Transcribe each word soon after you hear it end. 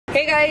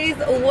Hey guys,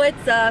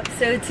 what's up?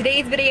 So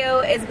today's video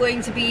is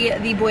going to be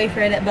the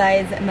boyfriend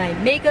buys my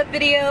makeup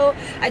video.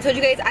 I told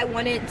you guys I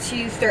wanted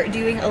to start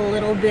doing a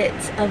little bit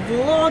of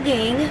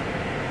vlogging.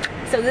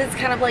 So this is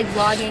kind of like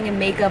vlogging and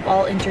makeup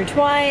all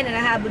intertwined, and I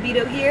have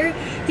Bebito here.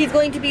 He's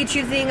going to be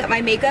choosing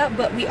my makeup,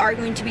 but we are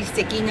going to be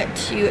sticking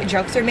to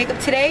drugstore makeup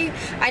today.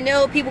 I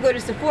know people go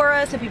to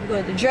Sephora, some people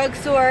go to the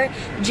drugstore.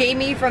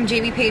 Jamie from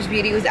Jamie Page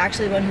Beauty was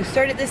actually the one who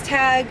started this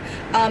tag,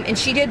 and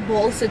she did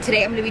both. So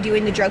today I'm going to be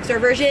doing the drugstore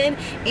version,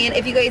 and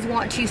if you guys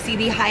want to see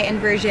the high-end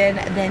version,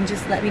 then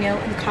just let me know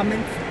in the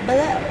comments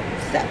below.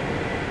 So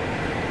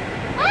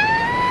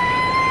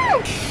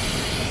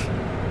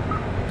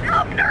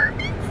I'm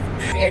nervous.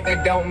 If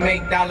it don't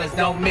make dollars,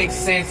 don't make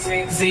sense.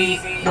 Z,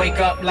 wake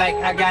up like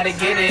I gotta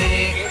get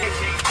it.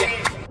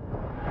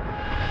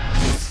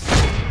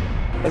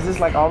 Is this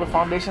like all the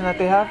foundation that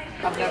they have?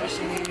 I've never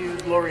seen you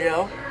use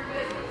L'Oreal.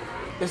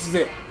 This is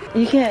it.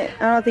 You can't,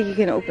 I don't think you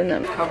can open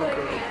them. Cover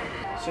girl.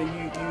 So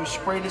you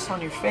spray this on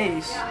your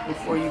face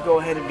before you go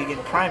ahead and begin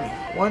priming.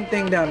 One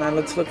thing down, now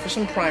let's look for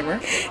some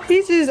primer.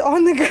 He's just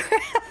on the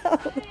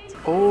ground.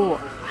 Oh,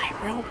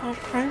 eyebrow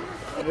primer?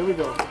 Oh, here we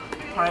go.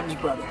 Prime's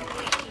brother.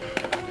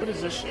 What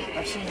is this shit?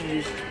 I've seen you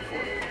use this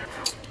before.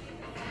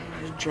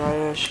 This dry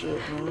ass shit,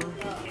 man.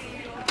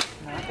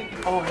 Nah, I think,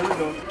 oh, here we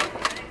go.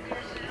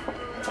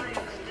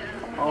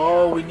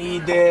 Oh, we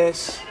need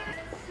this.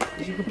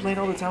 You complain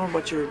all the time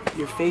about your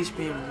face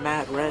being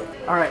mad red.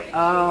 Alright,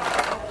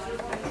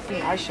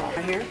 eyeshadow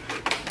right here.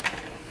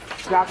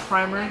 We've got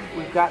primer.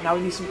 Now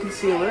we need some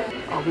concealer.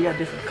 Oh, we got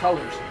different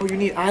colors. Oh, you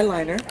need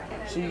eyeliner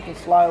so you can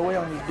fly away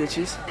on these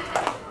bitches.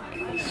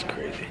 This is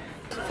crazy.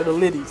 For the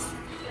liddies.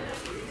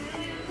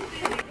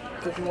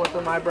 Because you want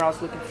them eyebrows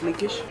looking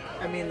fleekish.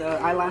 I mean the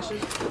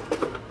eyelashes.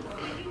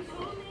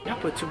 Y'all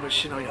put too much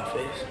shit on your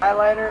face.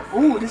 Eyeliner.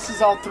 Ooh, this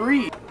is all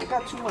three. I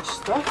got too much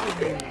stuff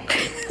in here.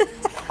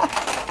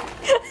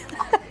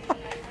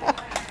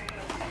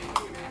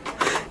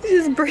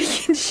 Just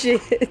breaking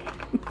shit.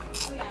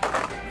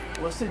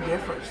 What's the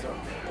difference though?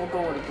 We'll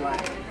go with the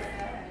black.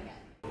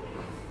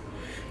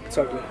 It's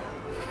ugly.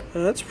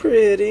 That's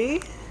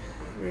pretty.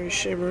 Very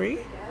shimmery.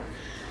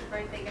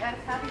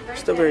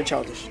 Still very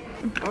childish.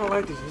 I don't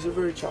like these. These are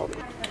very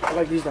childish. I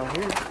like these down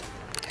here.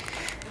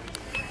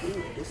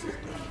 Ooh, this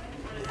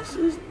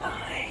is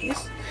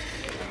nice.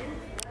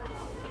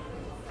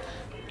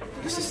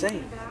 It's the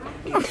same.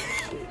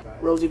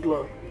 Rosy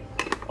Glow.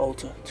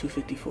 Ulta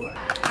 254.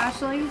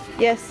 Ashley?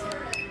 Yes.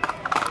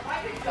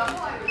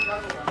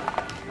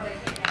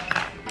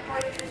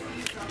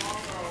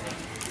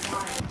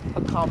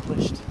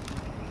 Accomplished.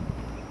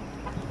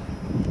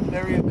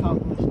 Very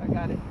accomplished. I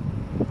got it.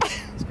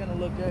 It's gonna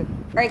look good.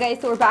 Alright guys,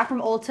 so we're back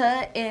from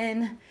Ulta,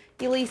 and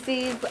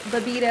Ulysses,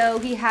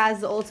 Bebito, he has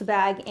the Ulta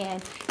bag,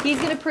 and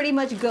he's gonna pretty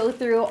much go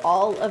through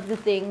all of the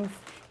things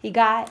he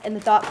got and the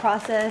thought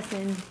process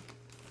and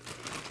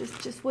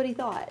just what he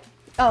thought.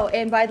 Oh,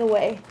 and by the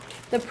way,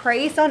 the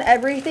price on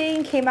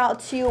everything came out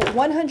to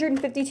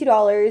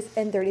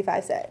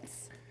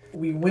 $152.35.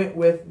 We went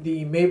with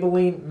the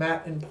Maybelline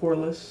Matte and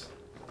Poreless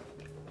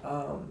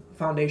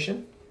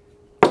foundation,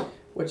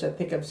 which I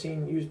think I've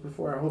seen used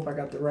before. I hope I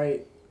got the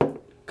right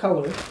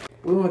color.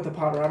 We went with the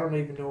powder. I don't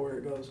even know where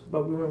it goes,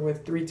 but we went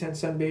with 310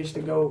 Sun Beige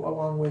to go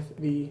along with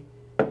the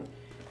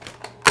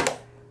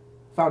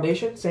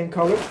foundation, same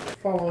color.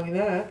 Following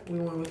that, we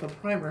went with a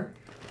primer.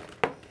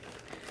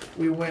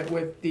 We went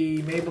with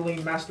the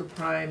Maybelline Master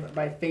Prime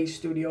by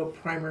FaceStudio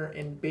primer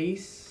and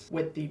base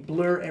with the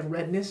blur and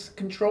redness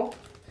control,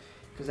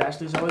 because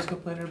Ashley's always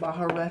complaining about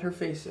how red her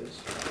face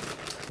is.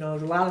 You know,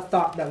 there's a lot of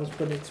thought that was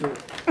put into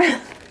it.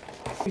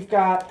 We've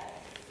got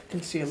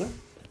concealer.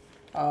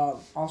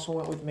 Also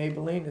went with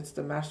Maybelline. It's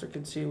the Master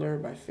Concealer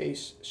by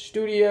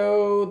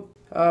FaceStudio.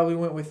 We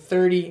went with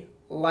 30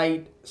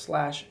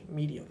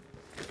 light/medium.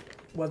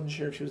 Wasn't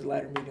sure if she was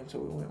light or medium, so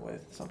we went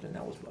with something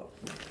that was low.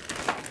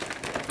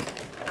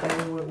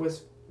 And we went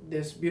with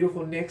this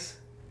beautiful NYX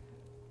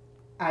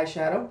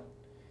eyeshadow.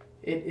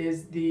 It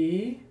is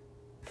the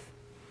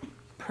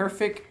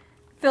perfect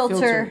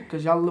filter,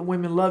 because y'all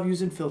women love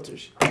using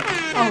filters.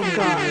 Oh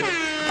god.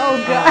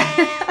 Oh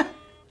god.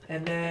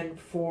 And then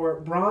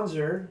for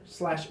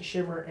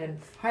bronzer/shimmer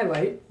and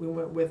highlight, we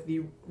went with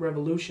the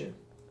Revolution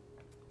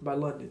by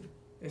London.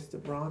 It's the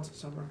Bronze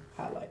Summer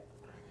Highlight.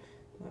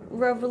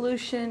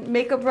 Revolution,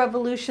 Makeup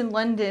Revolution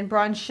London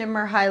Bronze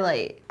Shimmer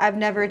Highlight. I've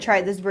never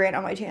tried this brand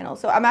on my channel,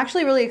 so I'm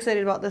actually really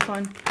excited about this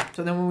one.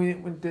 So then when we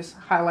went with this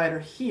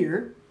highlighter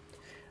here,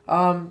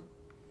 I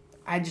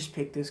just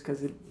picked this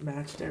because it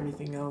matched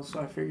everything else, so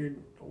I figured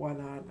why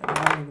not. I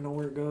don't even know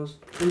where it goes.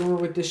 We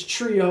went with this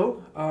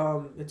trio.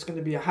 It's going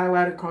to be a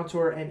highlighter,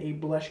 contour, and a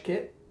blush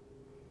kit.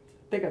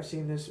 I think I've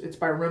seen this. It's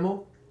by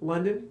Rimmel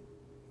London.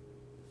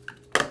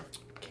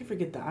 Can't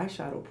forget the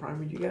eyeshadow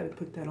primer. You got to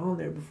put that on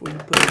there before you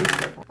put this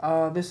stuff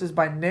on. This is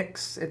by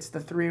NYX. It's the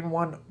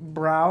 3-in-1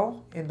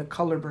 brow in the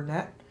color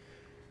brunette.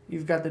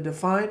 You've got the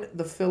define,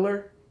 the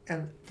filler,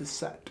 and the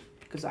set,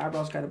 because the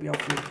eyebrows got to be on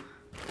fleek.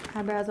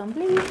 Eyebrows on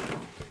fleek.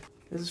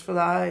 This is for the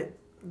eye,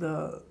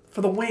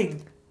 for the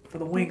wing. for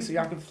the wings so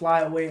y'all can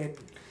fly away. And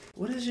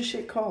what is this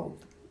shit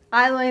called?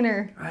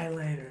 Eyeliner.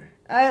 Eyeliner.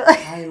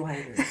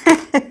 Eyeliner.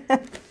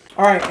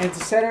 All right, and to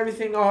set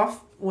everything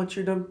off, once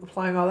you're done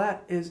applying all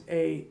that, is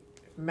a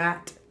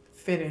matte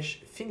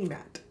finish Fini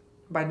Matte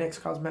by NYX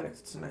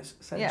Cosmetics. It's a nice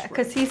setting Yeah, spray.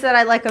 because he said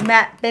I like a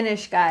matte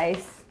finish,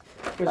 guys.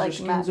 Because like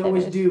your matte skin's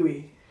always finish.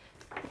 dewy.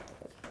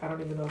 I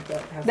don't even know if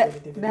that has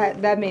anything to do with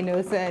it. That made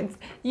no sense.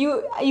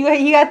 You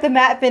got the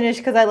matte finish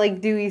because I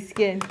like dewy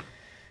skin.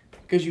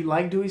 Because you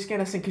like dewy skin?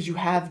 I think because you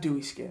have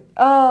dewy skin.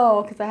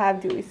 Oh, because I have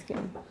dewy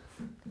skin.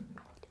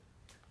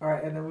 All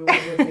right, and then we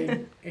went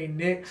with a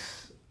NYX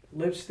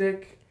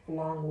lipstick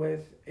along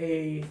with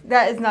a...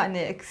 That is not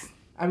NYX.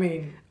 I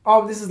mean,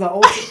 oh, this is the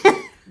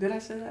Ulta... Did I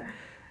say that?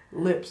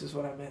 Lips is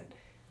what I meant.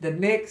 The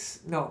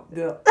NYX... No,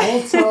 the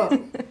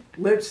Ulta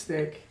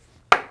lipstick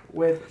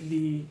with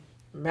the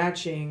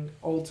matching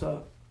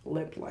Ulta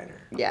lip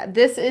liner. Yeah,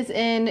 this is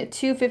in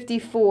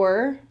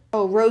 254.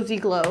 Oh, Rosy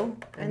Glow.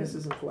 And this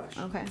is in Flesh.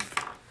 Okay.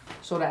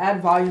 So to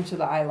add volume to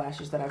the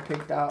eyelashes that I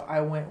picked out,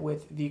 I went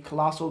with the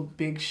Colossal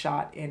Big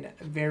Shot in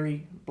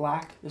Very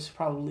Black. This is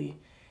probably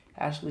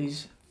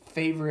Ashley's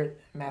favorite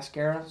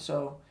mascara,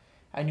 so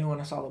I knew when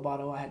I saw the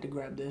bottle I had to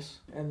grab this.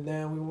 And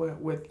then we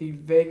went with the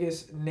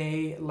Vegas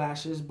Nay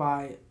Lashes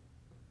by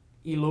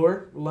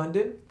Allure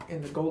London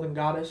in the Golden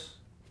Goddess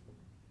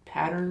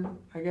pattern,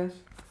 I guess.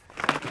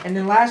 And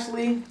then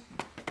lastly...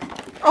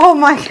 Oh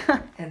my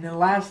god. And then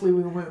lastly,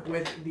 we went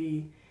with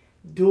the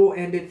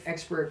dual-ended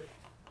Expert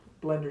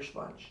Blender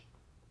Sponge.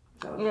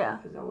 Is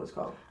that what it's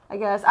called? I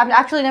guess. I've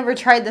actually never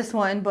tried this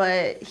one,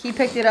 but he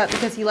picked it up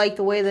because he liked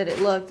the way that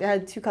it looked. It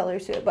had 2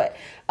 colors to it, but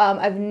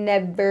I've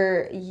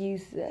never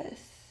used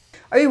this.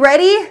 Are you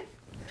ready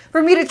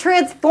for me to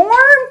transform?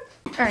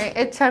 All right,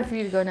 it's time for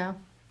you to go now.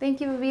 Thank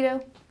you,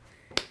 Bebito.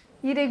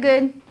 You did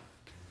good.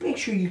 Make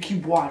sure you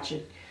keep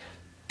watching.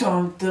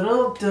 Dun, dun,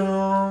 dun,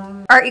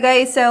 dun. All right, you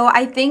guys, so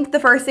I think the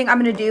first thing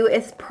I'm going to do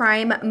is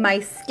prime my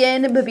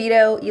skin.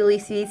 Bebito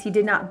Ulysses, he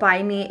did not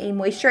buy me a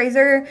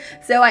moisturizer,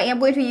 so I am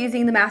going to be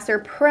using the Master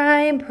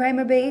Prime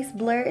Primer Base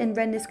Blur and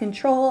Redness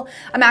Control.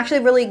 I'm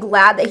actually really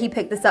glad that he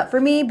picked this up for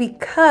me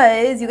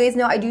because you guys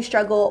know I do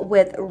struggle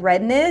with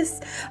redness.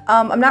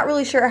 I'm not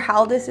really sure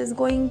how this is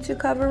going to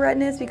cover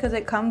redness because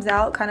it comes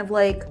out kind of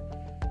like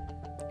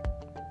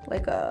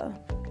a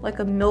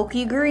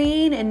milky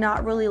green and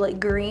not really like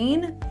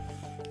green.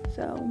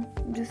 So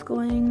I'm just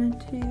going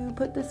to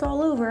put this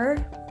all over.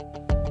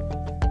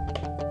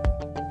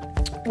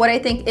 What I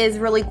think is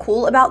really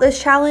cool about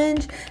this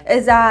challenge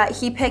is that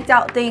he picked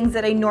out things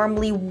that I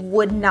normally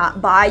would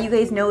not buy. You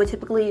guys know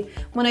typically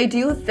when I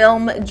do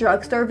film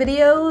drugstore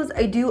videos,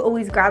 I do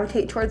always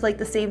gravitate towards like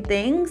the same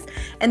things.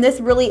 And this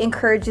really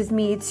encourages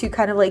me to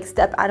kind of like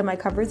step out of my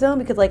comfort zone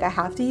because like I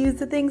have to use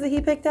the things that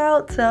he picked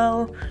out.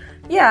 So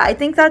yeah, I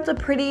think that's a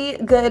pretty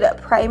good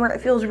primer.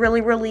 It feels really,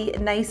 really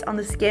nice on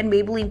the skin.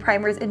 Maybelline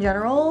primers in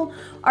general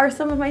are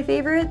some of my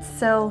favorites.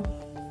 So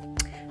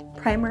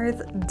primers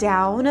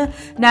down.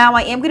 Now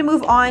I am going to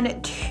move on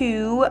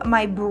to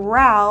my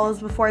brows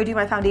before I do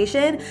my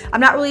foundation. I'm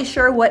not really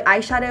sure what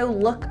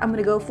eyeshadow look I'm going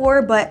to go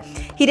for, but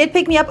he did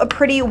pick me up a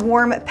pretty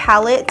warm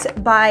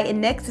palette by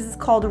NYX. This is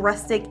called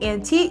Rustic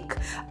Antique.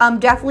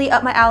 Definitely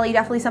up my alley,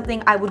 definitely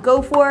something I would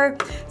go for.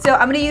 So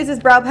I'm going to use this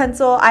brow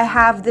pencil. I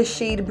have the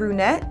shade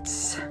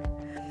Brunette.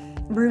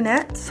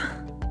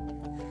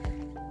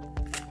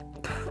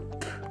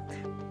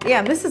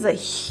 Damn, this is a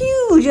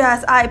huge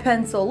ass eye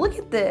pencil. Look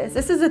at this.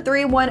 This is a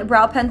 3-in-1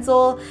 brow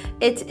pencil.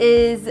 It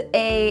is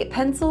a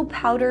pencil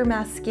powder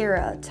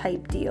mascara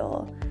type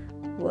deal.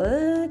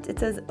 What? It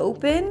says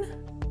open?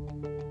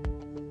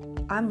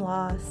 I'm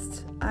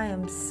lost. I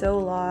am so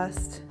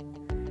lost.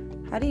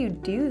 How do you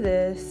do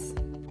this?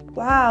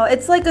 Wow,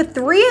 it's like a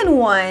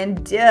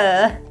 3-in-1.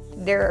 Duh.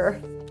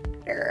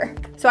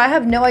 So I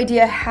have no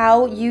idea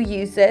how you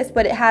use this,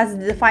 but it has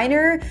the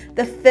definer,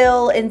 the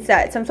fill, and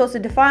set. So I'm supposed to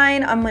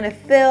define, I'm gonna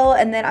fill,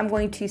 and then I'm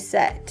going to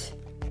set.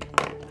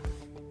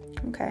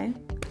 Okay,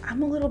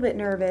 I'm a little bit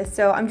nervous.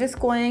 So I'm just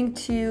going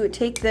to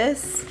take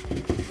this.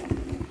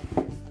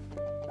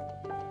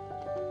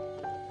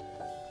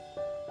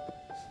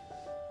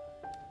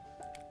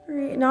 All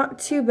right, not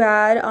too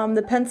bad.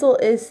 The pencil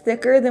is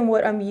thicker than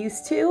what I'm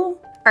used to.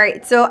 All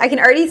right, so I can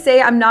already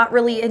say I'm not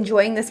really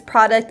enjoying this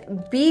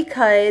product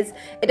because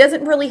it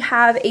doesn't really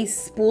have a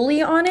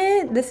spoolie on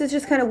it. This is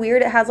just kind of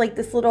weird. It has like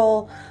this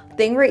little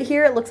thing right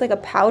here. It looks like a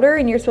powder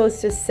and you're supposed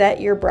to set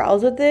your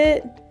brows with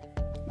it.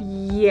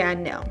 Yeah,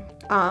 no.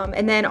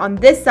 And then on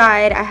this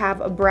side, I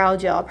have a brow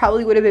gel. I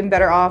probably would have been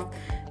better off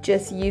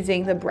just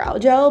using the brow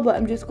gel, but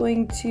I'm just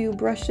going to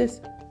brush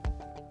this.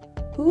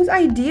 Whose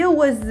idea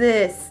was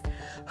this?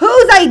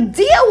 Whose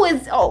idea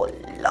was, oh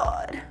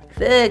Lord.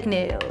 Fuck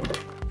no.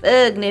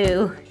 Ugh,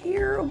 no.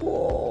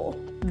 Terrible.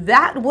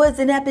 That was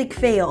an epic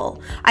fail.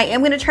 I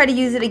am going to try to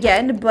use it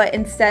again, but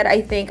instead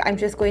I think I'm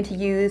just going to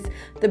use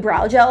the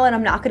brow gel and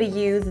I'm not going to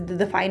use the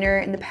definer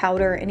and the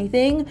powder or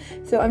anything.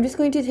 So I'm just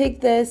going to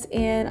take this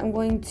and I'm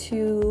going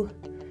to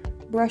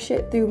brush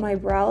it through my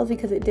brows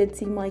because it did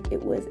seem like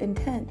it was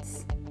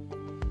intense.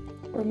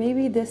 Or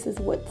maybe this is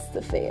what's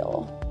the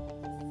fail.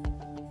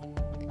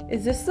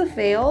 Is this the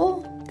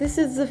fail? This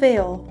is the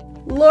fail.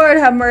 Lord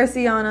have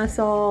mercy on us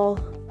all.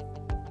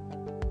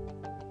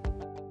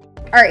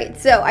 Alright,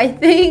 so I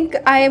think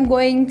I am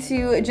going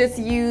to just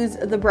use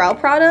the brow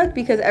product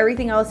because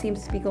everything else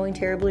seems to be going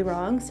terribly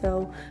wrong.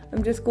 So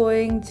I'm just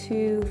going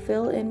to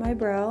fill in my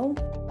brow.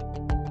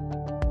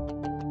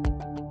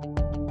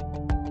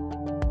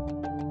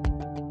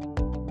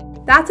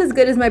 That's as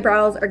good as my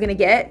brows are gonna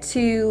get.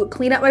 To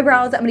clean up my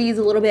brows, I'm gonna use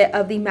a little bit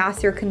of the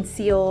Master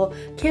Conceal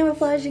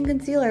Camouflaging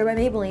Concealer by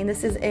Maybelline.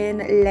 This is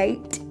in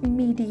light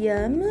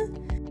medium.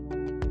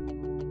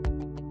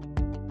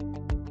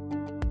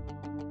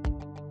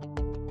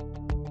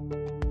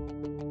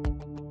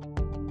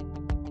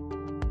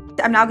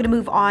 I'm now going to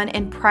move on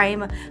and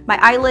prime my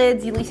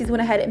eyelids. Ulysses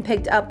went ahead and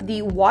picked up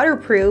the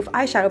waterproof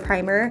eyeshadow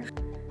primer.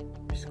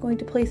 I'm just going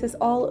to place this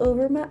all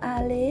over my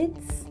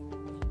eyelids.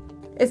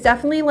 It's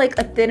definitely like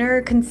a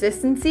thinner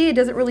consistency. It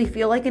doesn't really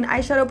feel like an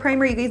eyeshadow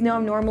primer. You guys know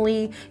I'm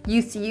normally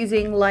used to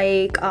using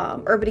like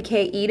Urban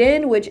Decay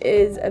Eden, which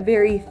is a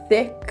very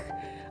thick,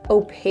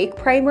 opaque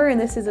primer, and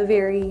this is a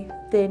very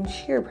thin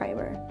sheer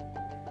primer.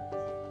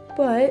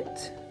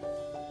 But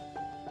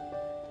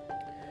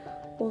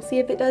we'll see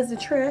if it does the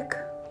trick.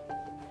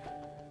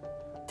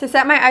 To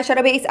set my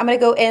eyeshadow base, I'm going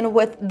to go in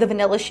with the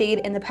vanilla shade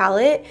in the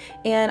palette,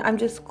 and I'm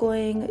just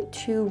going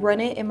to run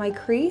it in my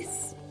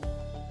crease.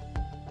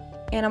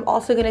 And I'm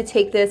also going to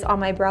take this on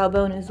my brow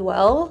bone as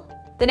well.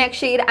 The next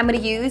shade I'm going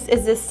to use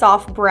is this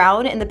soft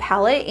brown in the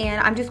palette,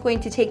 and I'm just going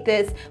to take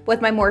this with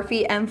my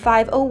Morphe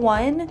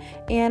M501,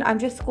 and I'm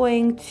just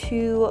going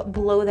to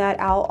blow that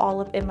out all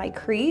up in my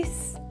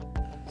crease.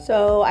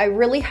 So I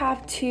really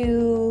have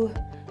to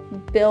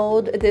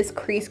build this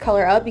crease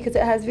color up because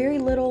it has very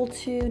little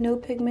to no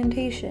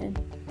pigmentation.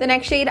 The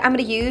next shade I'm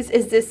going to use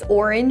is this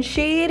orange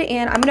shade,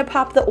 and I'm going to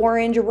pop the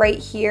orange right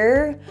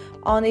here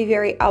on the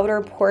very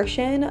outer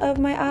portion of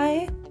my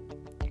eye,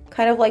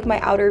 kind of like my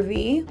outer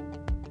V.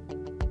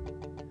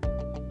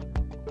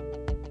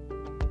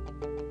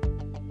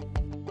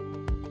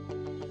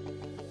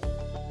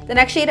 The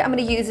next shade I'm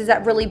going to use is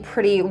that really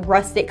pretty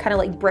rustic kind of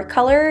like brick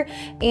color,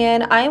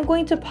 and I am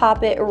going to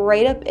pop it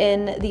right up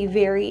in the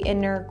very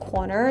inner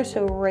corner,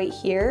 so right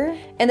here.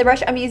 And the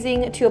brush I'm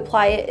using to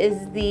apply it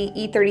is the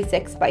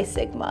E36 by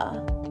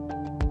Sigma.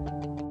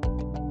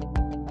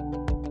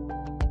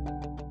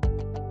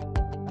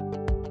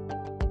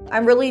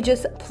 I'm really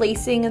just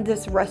placing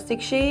this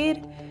rustic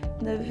shade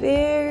in the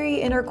very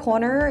inner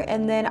corner,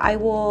 and then I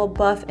will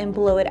buff and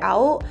blow it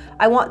out.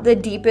 I want the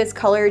deepest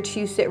color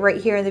to sit right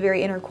here in the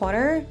very inner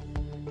corner,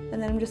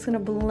 and then I'm just gonna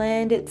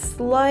blend it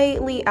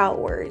slightly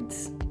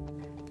outwards.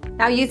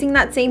 Now, using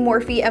that same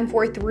Morphe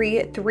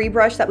M433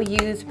 brush that we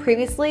used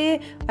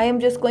previously, I am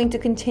just going to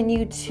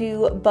continue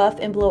to buff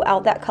and blow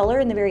out that color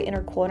in the very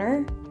inner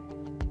corner.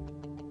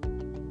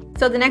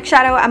 So the next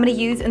shadow I'm going to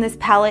use in this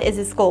palette is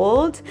this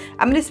gold.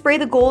 I'm going to spray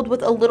the gold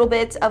with a little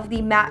bit of the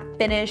matte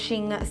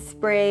finishing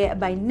spray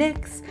by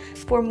NYX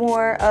for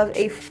more of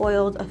a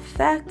foiled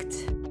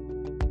effect.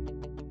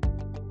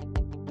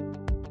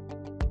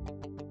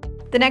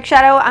 The next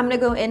shadow I'm going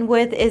to go in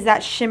with is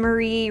that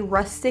shimmery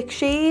rustic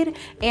shade,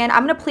 and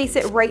I'm going to place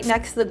it right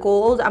next to the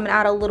gold. I'm going to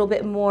add a little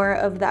bit more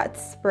of that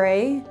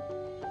spray.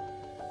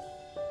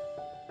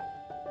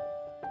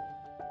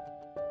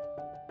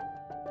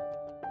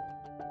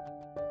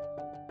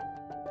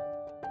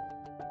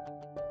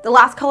 The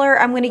last color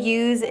I'm going to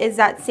use is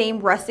that same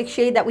rustic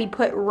shade that we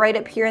put right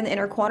up here in the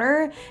inner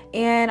corner,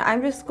 and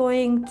I'm just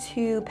going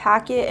to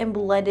pack it and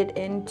blend it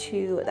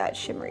into that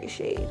shimmery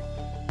shade.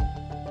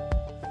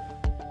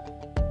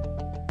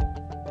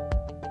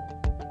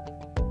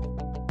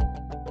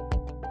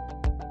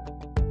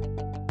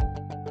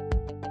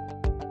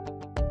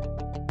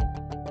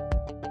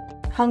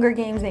 Hunger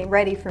Games ain't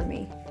ready for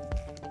me.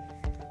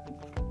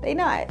 They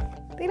not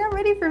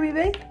ready for me,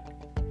 babe.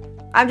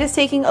 I'm just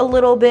taking a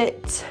little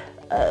bit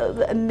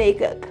of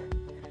makeup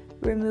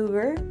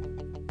remover,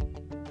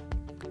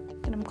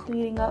 and I'm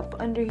cleaning up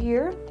under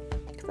here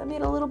because I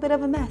made a little bit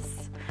of a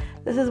mess.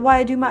 This is why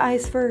I do my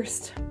eyes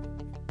first.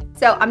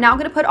 So I'm now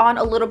going to put on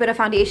a little bit of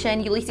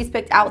foundation. Ulysses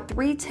picked out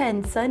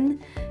 310 Sun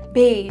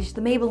Beige,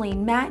 the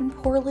Maybelline Matte and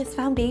Poreless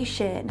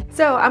Foundation.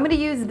 So I'm going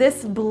to use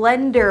this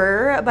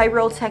blender by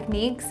Real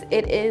Techniques.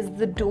 It is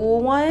the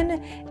dual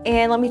one,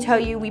 and let me tell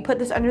you, we put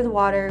this under the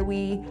water,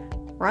 we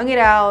wrung it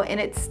out, and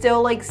it's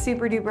still like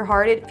super duper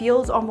hard. It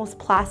feels almost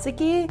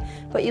plasticky,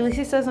 but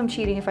Ulysses says I'm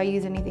cheating if I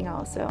use anything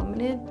else, so I'm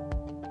gonna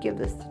give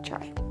this a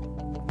try.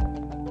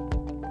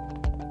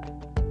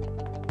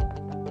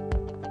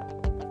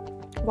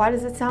 Why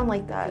does it sound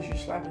like that? Because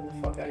you're slapping the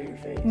fuck out of your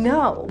face.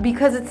 No,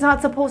 because it's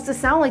not supposed to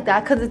sound like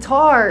that, because it's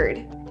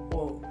hard.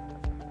 Well,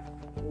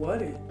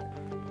 wet it.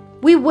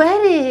 We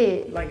wet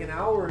it. Like an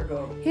hour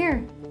ago.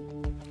 Here.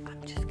 I'm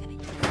just gonna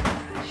use a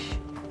brush.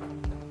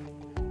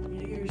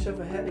 You give yourself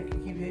a headache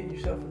and keep hitting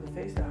yourself in the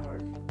face that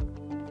hard.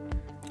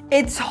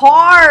 It's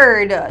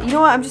hard. You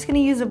know what? I'm just gonna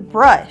use a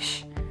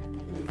brush.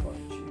 You're a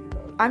fucking cheater,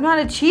 dog. I'm not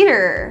a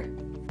cheater.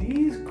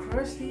 These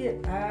crusty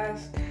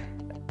ass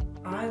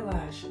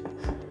eyelashes.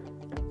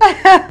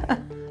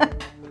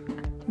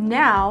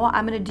 Now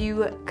I'm gonna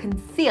do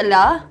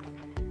concealer.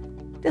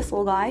 This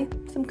little guy,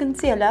 some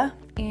concealer.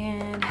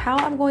 And how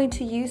I'm going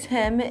to use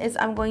him is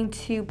I'm going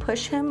to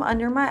push him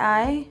under my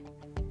eye.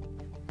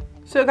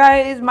 So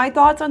guys, my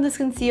thoughts on this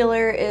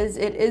concealer is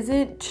it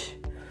isn't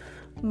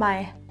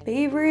my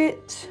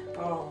favorite.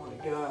 Oh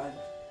my god.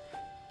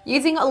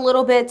 Using a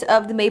little bit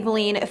of the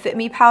Maybelline Fit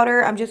Me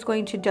powder, I'm just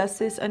going to dust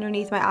this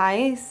underneath my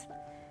eyes.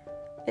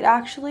 It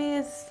actually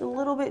is a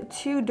little bit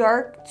too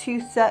dark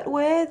to set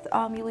with.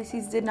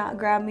 Ulysses did not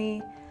grab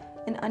me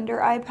an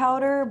under eye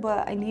powder,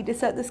 but I need to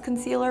set this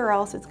concealer or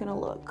else it's gonna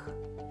look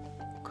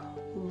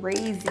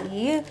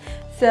crazy.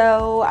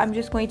 So I'm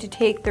just going to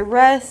take the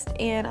rest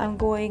and I'm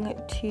going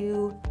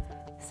to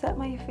set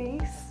my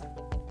face.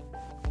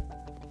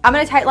 I'm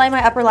going to tightline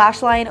my upper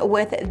lash line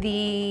with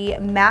the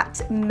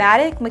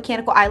Matic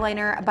Mechanical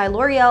Eyeliner by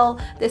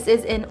L'Oreal. This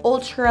is in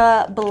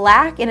Ultra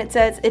Black and it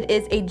says it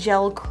is a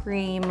gel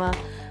cream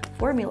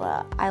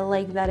formula. I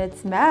like that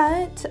it's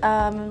matte.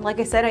 Like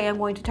I said, I am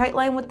going to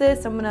tightline with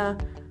this. I'm going to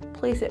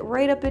place it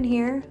right up in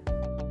here.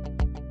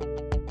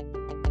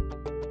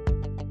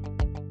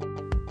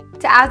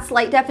 To add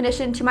slight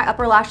definition to my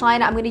upper lash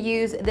line, I'm going to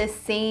use this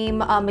same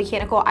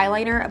mechanical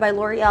eyeliner by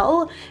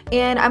L'Oreal.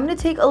 And I'm going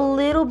to take a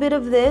little bit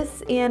of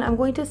this and I'm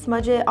going to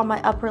smudge it on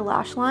my upper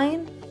lash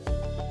line.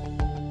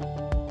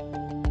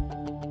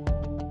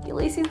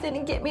 Ulysses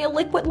didn't get me a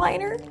liquid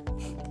liner,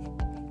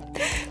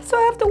 so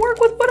I have to work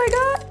with what I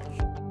got.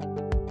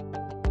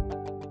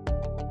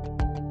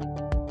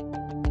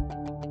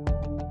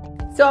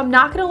 So I'm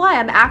not going to lie,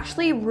 I'm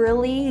actually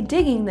really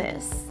digging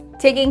this.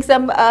 Taking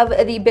some of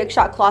the Big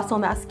Shot Colossal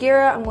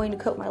Mascara, I'm going to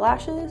coat my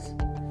lashes.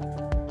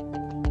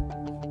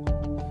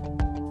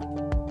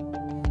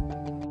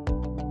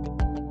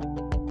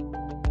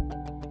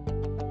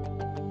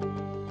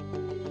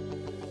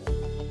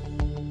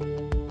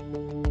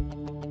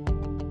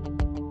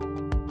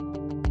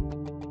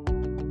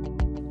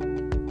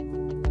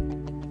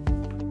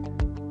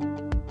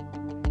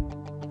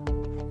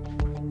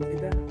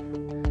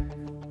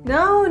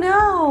 No,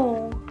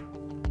 no.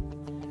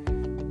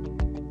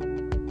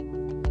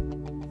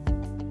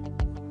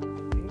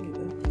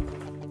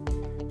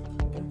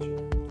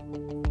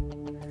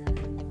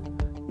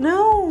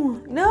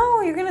 No,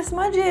 no, you're gonna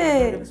smudge it.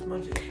 I'm gonna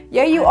smudge it.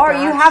 Yeah, you are.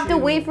 You have to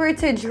wait for it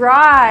to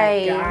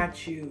dry. I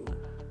got you.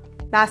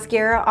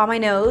 Mascara on my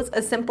nose.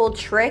 A simple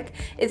trick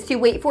is to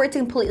wait for it to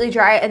completely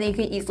dry and then you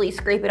can easily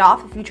scrape it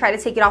off. If you try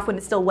to take it off when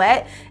it's still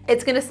wet,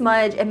 it's gonna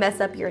smudge and mess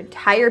up your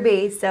entire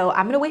base. So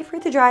I'm gonna wait for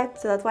it to dry.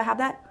 So that's why I have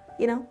that,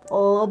 you know, a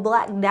little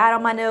black dot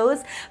on my nose.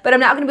 But I'm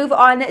now gonna move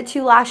on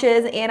to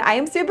lashes and I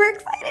am super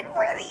excited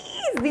for these.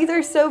 These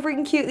are so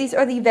freaking cute. These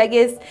are the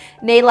Vegas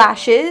Nail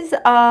Lashes.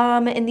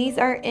 And these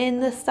are in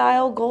the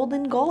style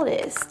Golden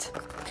Goddess.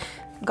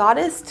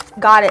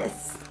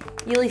 Goddess.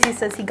 Ulysses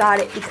says he got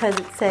it because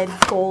it said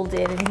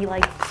golden and he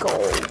liked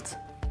gold.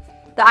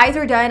 The eyes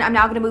are done. I'm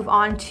now going to move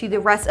on to the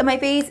rest of my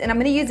face and I'm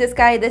going to use this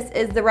guy. This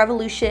is the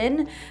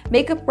Revolution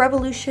Makeup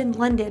Revolution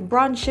London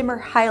Bronze Shimmer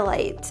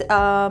Highlight.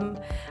 I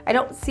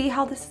don't see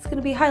how this is going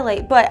to be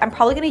highlight, but I'm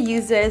probably going to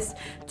use this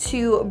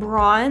to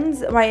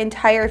bronze my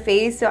entire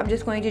face. So I'm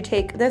just going to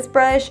take this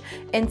brush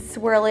and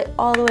swirl it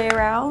all the way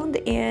around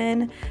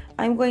and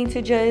I'm going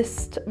to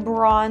just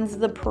bronze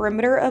the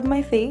perimeter of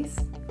my face.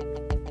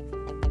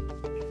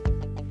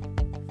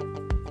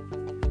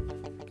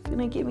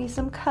 Gonna give me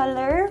some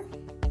color.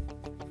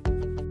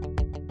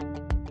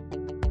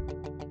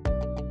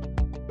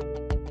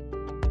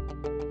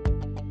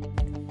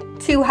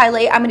 To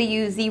highlight, I'm gonna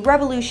use the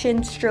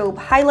Revolution Strobe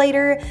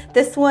highlighter.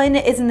 This one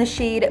is in the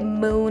shade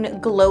Moon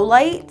Glow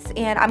Lights,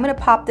 and I'm gonna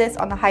pop this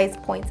on the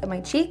highest points of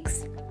my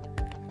cheeks.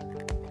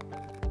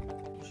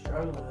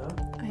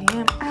 I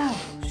am. Ow,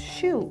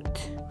 shoot.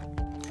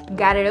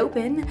 Got it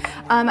open.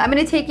 I'm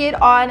gonna take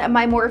it on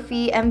my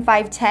Morphe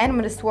M510. I'm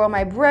gonna swirl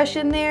my brush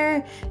in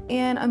there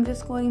and I'm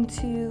just going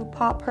to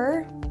pop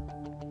her.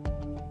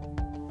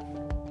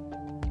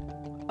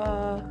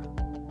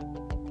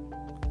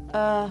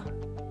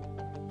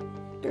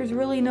 There's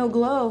really no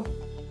glow.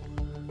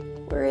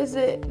 Where is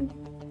it?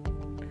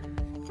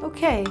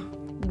 Okay,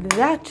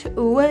 that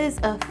was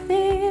a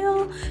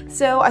fail.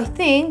 So I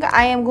think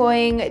I am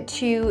going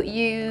to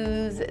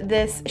use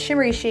this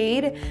shimmery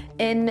shade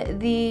in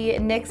the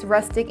NYX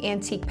Rustic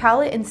Antique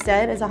palette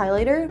instead as a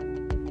highlighter.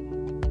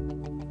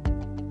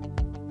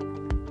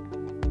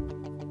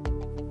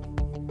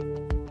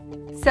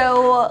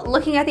 So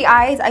looking at the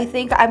eyes, I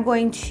think I'm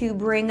going to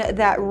bring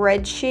that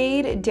red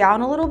shade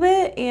down a little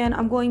bit and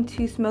I'm going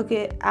to smoke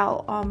it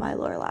out on my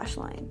lower lash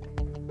line.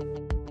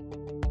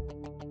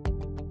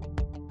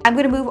 I'm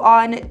gonna move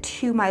on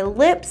to my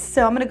lips.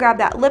 So I'm gonna grab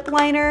that lip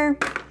liner,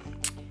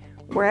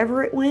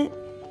 wherever it went.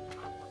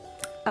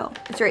 Oh,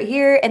 it's right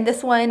here. And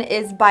this one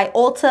is by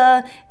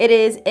Ulta. It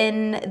is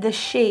in the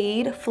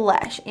shade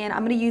Flesh. And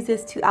I'm gonna use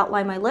this to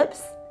outline my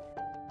lips.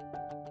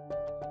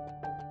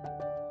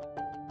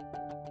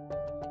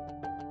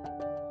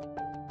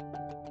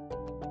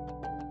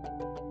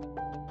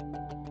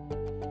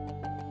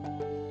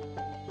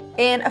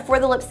 And for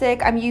the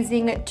lipstick, I'm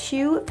using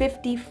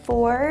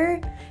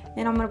 254,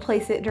 and I'm gonna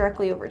place it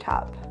directly over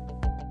top.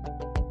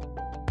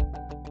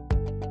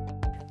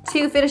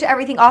 To finish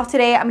everything off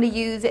today, I'm going to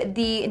use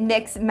the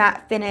NYX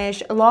Matte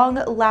Finish Long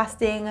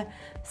Lasting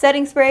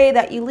Setting Spray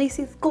that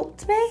Ulysses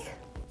got me.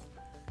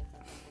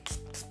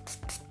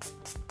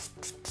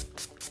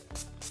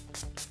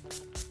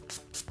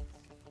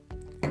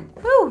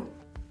 Whew.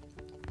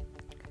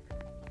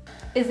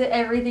 Is it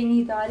everything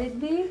you thought it'd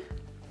be?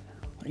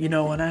 You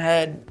know, when I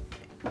had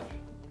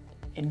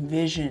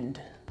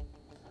envisioned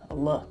a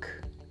look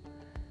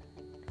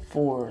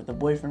for the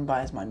Boyfriend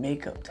Buys My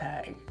Makeup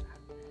tag,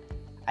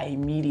 I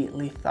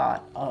immediately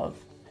thought of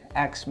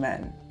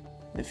X-Men,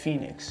 the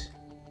Phoenix,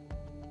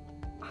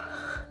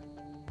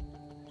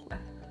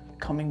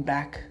 coming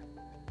back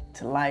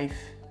to life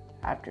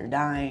after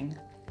dying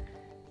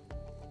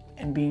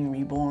and being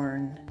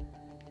reborn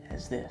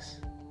as this.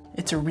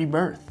 It's a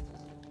rebirth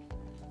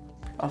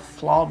of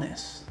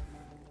flawness.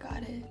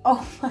 Got it.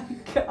 Oh my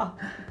god.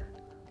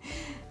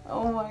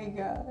 Oh my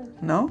god.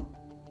 No?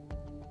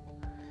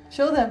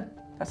 Show them.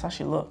 That's how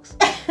she looks.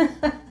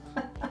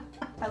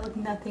 I look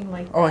nothing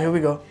like that. Oh, here we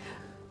go.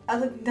 I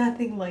look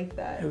nothing like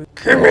that.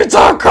 Give me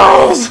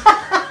tacos!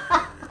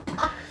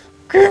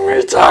 Give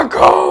me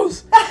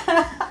tacos!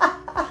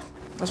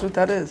 That's what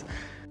that is.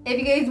 If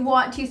you guys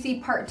want to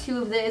see part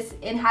 2 of this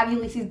and have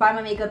Ulysses buy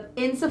my makeup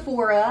in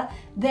Sephora,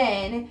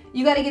 then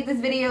you gotta get this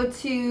video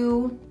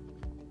to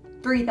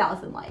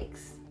 3,000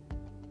 likes.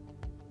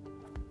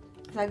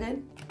 Is that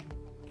good?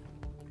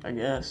 I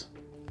guess.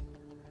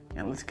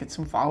 Yeah, let's get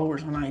some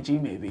followers on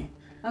IG maybe.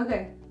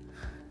 Okay.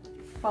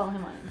 Follow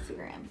him on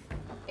Instagram,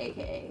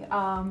 aka.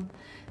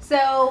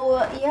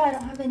 So yeah, I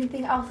don't have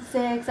anything else to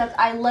say except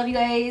I love you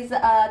guys.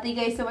 Thank you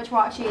guys so much for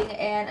watching,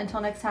 and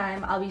until next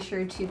time, I'll be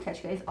sure to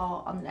catch you guys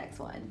all on the next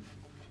one.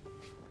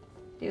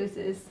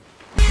 Deuces.